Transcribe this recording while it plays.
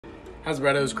How's it,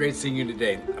 Brett? It was great seeing you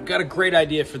today. I've got a great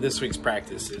idea for this week's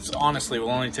practice. It's honestly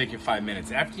will only take you 5 minutes.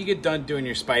 After you get done doing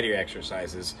your spider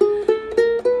exercises,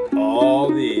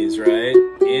 all these, right,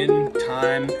 in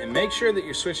time, and make sure that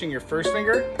you're switching your first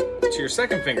finger to your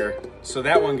second finger so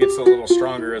that one gets a little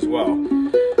stronger as well.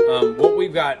 What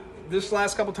we've got this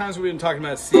last couple times, we've been talking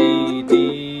about C,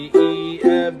 D, E,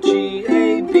 F, G,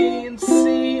 A, B, and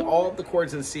C, all of the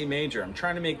chords in C major. I'm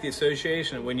trying to make the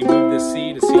association of when you move this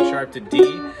C to C sharp to D,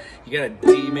 you got a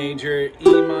D major,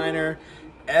 E minor,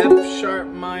 F sharp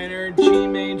minor, G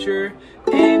major,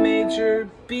 A major,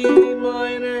 B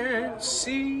minor,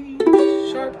 C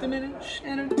sharp diminished,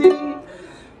 and a D.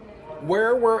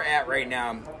 Where we're at right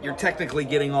now, you're technically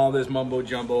getting all this mumbo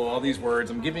jumbo, all these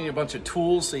words. I'm giving you a bunch of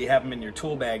tools so you have them in your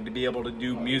tool bag to be able to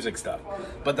do music stuff.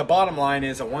 But the bottom line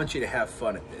is I want you to have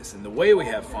fun at this. And the way we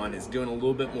have fun is doing a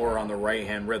little bit more on the right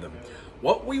hand rhythm.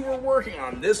 What we were working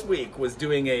on this week was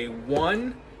doing a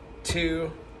 1,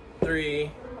 2,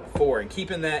 3, 4, and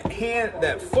keeping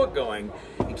that foot going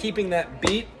and keeping that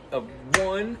beat of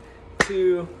 1,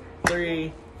 2,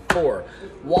 3, 4.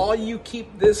 While you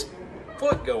keep this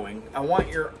foot going, I want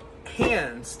your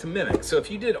hands to mimic. So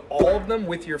if you did all of them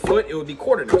with your foot, it would be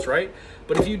quarter notes, right?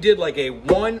 But if you did like a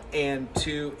 1 and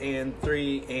 2 and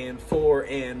 3 and 4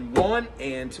 and 1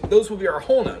 and 2, those would be our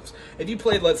whole notes. If you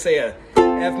played, let's say, a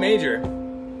F major,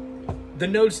 the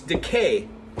notes decay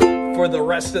for the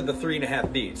rest of the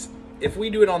 3.5 beats. If we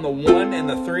do it on the 1 and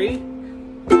the 3,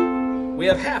 we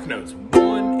have half notes.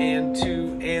 1 and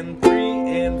 2 and 3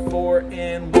 and 4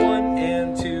 and 1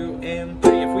 and 2 and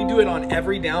 3. If we do it on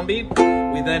every downbeat,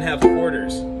 we then have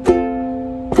quarters,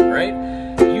 right?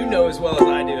 You know as well as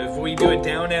I do, if we do a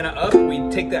down and a up, we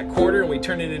take that quarter and we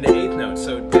turn it into eighth notes.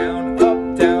 So down,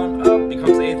 up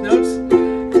becomes eighth notes.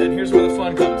 Then here's where the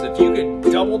fun comes. If you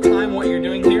could double time what you're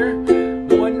doing here,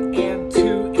 1 and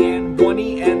 2 and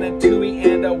 1E and a 2E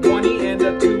and a 1E and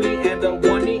a 2E and a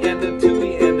 1E and a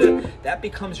 2E and a, that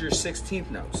becomes your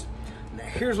 16th notes. Now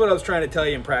here's what I was trying to tell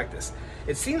you in practice.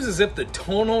 It seems as if the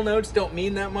tonal notes don't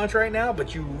mean that much right now,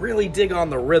 but you really dig on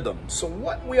the rhythm. So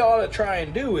what we ought to try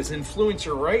and do is influence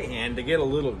your right hand to get a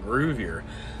little groovier.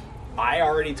 I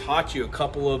already taught you a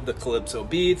couple of the calypso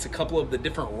beats, a couple of the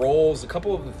different rolls, a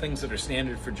couple of the things that are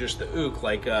standard for just the ook,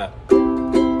 like the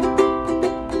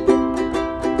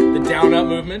down-up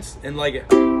movements, and like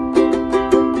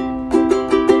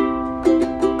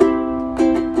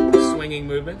swinging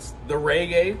movements, the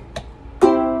reggae,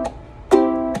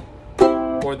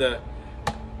 or the.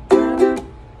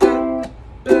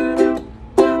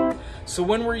 So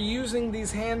when we're using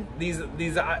these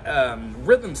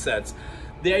rhythm sets,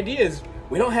 the idea is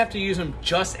we don't have to use them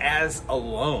just as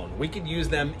alone. We could use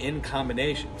them in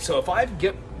combination. So if I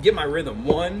get my rhythm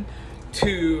 1,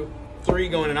 2, 3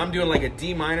 going, and I'm doing like a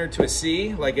D minor to a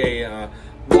C, like a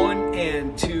 1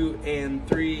 and 2 and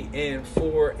 3 and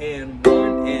 4 and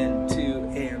 1 and 2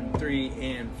 and 3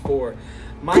 and 4.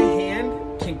 My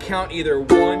hand can count either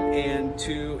 1 and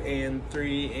 2 and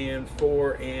 3 and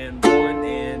 4 and 1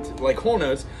 and like whole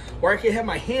notes, or I can have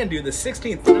my hand do the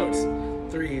 16th notes,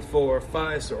 3, 4,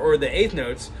 5, or the 8th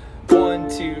notes, 1,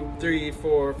 2, 3,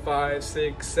 4, 5,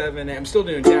 6, 7. And I'm still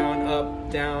doing down, up,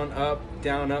 down, up,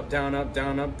 down, up, down, up,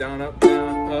 down, up, down, up,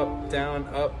 down, up, down,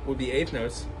 up would be 8th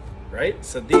notes, right?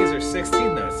 So these are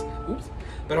 16th notes. Oops.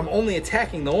 But I'm only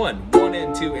attacking the 1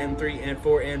 and 2 and 3 and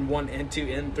 4 and 1 and 2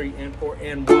 and 3 and 4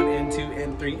 and 1 and 2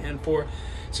 and 3 and 4.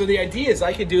 So the idea is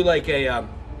I could do like a,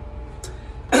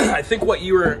 I think what I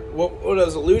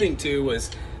was alluding to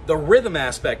was the rhythm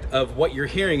aspect of what you're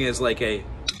hearing is like a,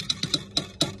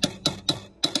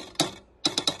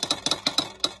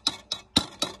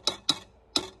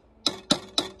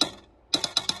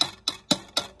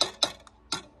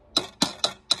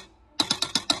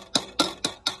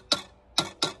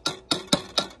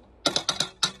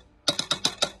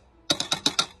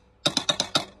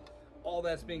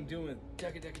 that's being doing with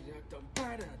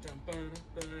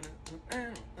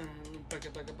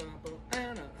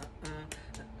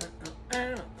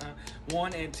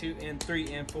 1 and 2 and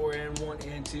 3 and 4 and 1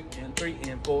 and 2 and 3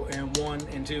 and 4 and 1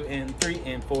 and 2 and 3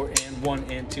 and 4 and 1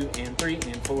 and 2 and 3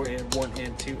 and 4 and 1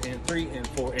 and 2 and 3 and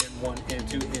 4 and 1 and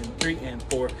 2 and 3 and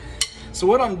 4. So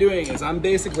what I'm doing is I'm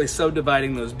basically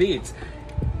subdividing those beats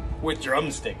with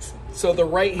drumsticks. So the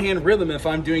right hand rhythm, if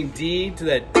I'm doing D to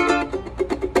that,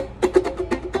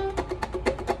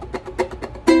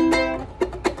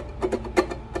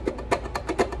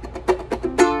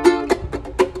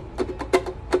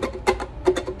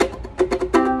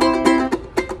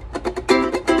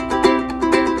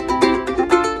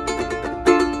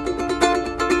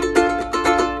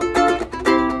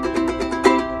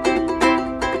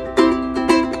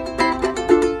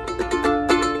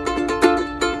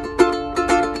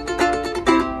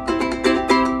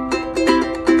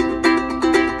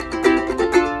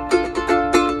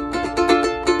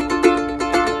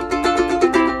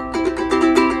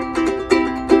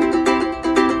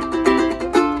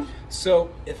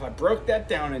 So if I broke that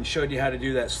down and showed you how to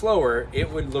do that slower, it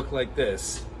would look like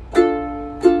this.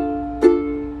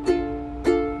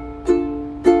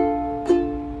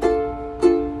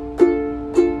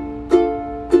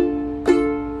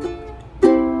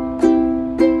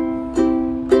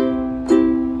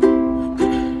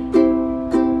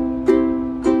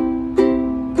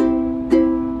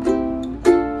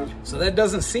 So that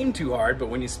doesn't seem too hard, but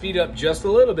when you speed up just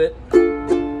a little bit,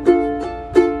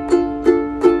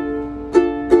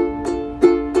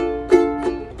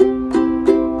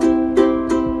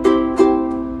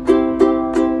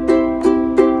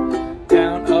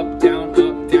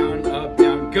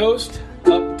 ghost,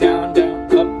 up, down, down,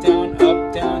 up,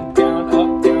 down, down,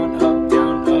 up,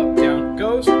 down, down,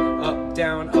 ghost, up,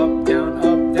 down,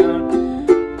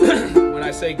 down. When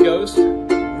I say ghost,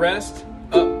 rest,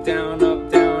 up, down, up,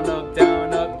 down, up,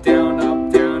 down, up, down,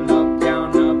 up, down, up,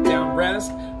 down, up, down,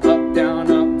 rest, up, down,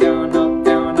 up, down, up,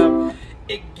 down, up.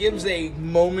 It gives a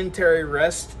momentary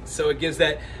rest, so it gives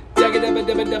that.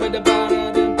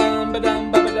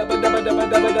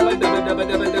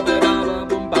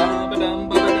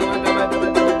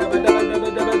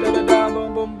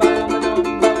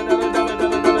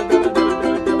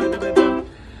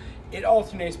 It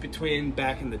alternates between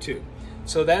back and the two.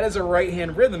 So that is a right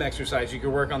hand rhythm exercise you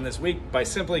can work on this week by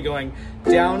simply going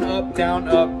down, up, down,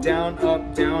 up, down,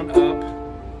 up, down,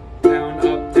 up, down,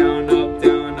 up, down, up,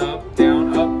 down, up,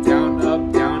 down, up, down,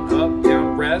 up, down, up,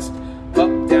 down, rest,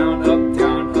 up, down, up,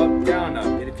 down, up, down, up.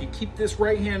 And if you keep this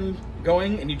right hand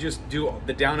going and you just do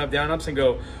the down, ups and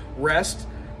go rest,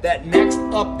 that next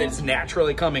up that's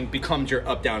naturally coming becomes your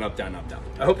up, down, up, down, up, down.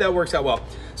 I hope that works out well.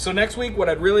 So next week, what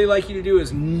I'd really like you to do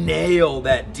is nail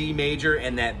that D major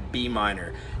and that B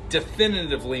minor.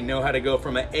 Definitively know how to go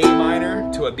from an A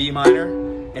minor to a B minor,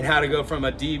 and how to go from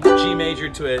a G major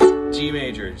to a G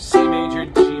major, C major,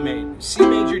 G major, C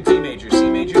major, D major, C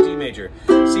major, D major,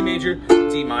 C major,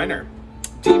 D minor,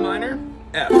 D minor,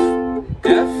 F,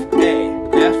 F, A,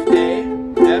 F, A,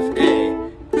 F,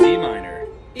 A, D minor,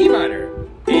 E minor,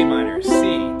 A minor,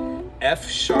 C, F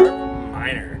sharp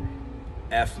minor,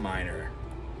 F minor.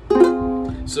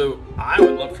 So I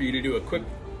would love for you to do a quick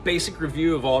basic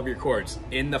review of all of your chords.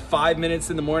 In the 5 minutes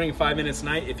in the morning, 5 minutes at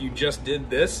night, if you just did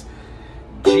this,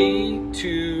 G,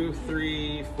 2,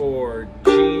 3, 4,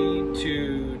 G,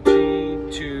 2,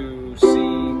 G, 2, C,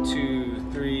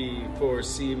 2, 3, 4,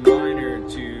 C minor,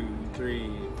 2,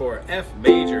 3, 4, F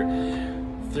major,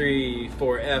 3,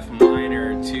 4, F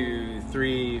minor, 2,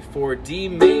 3, 4, D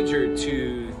major,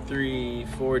 2, 3,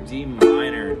 4, D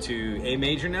minor, 2, A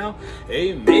major now,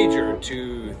 A major,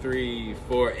 2, 3,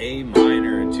 4, A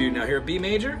minor, 2, now here B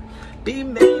major,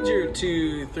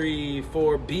 2, 3,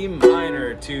 4, B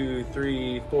minor, 2,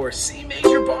 3, 4, C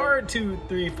major barred, 2,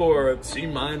 3, 4, C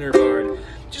minor barred.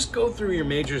 Just go through your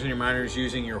majors and your minors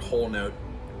using your whole note,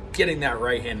 getting that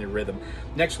right-handed rhythm.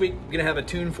 Next week, we're gonna have a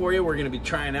tune for you. We're gonna be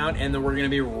trying out, and then we're gonna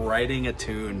be writing a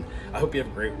tune. I hope you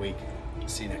have a great week.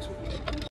 See you next week.